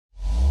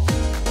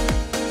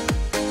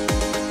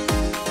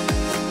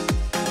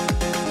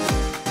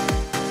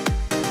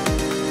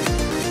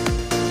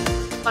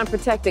I'm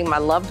protecting my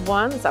loved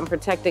ones, I'm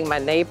protecting my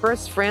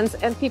neighbors, friends,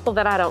 and people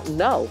that I don't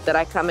know that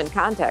I come in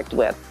contact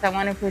with. I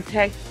want to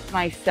protect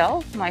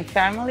myself, my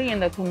family,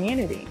 and the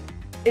community.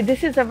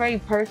 This is a very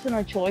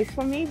personal choice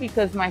for me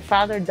because my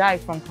father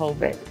died from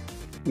COVID.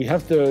 We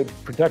have to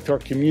protect our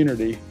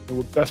community.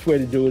 The best way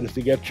to do it is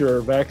to get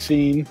your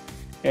vaccine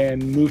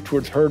and move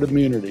towards herd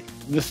immunity.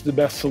 This is the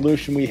best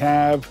solution we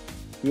have.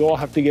 We all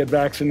have to get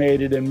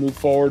vaccinated and move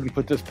forward and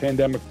put this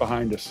pandemic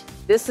behind us.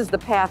 This is the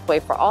pathway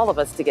for all of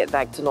us to get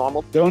back to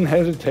normal. Don't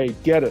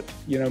hesitate, get it.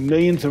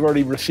 Millions have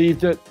already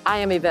received it. I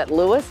am Yvette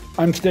Lewis.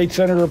 I'm State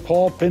Senator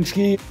Paul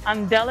Pinsky.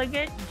 I'm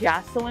Delegate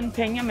Joseline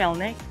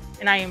Peña-Melnyk,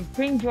 and I am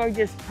Prince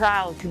George's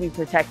proud to be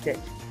protected.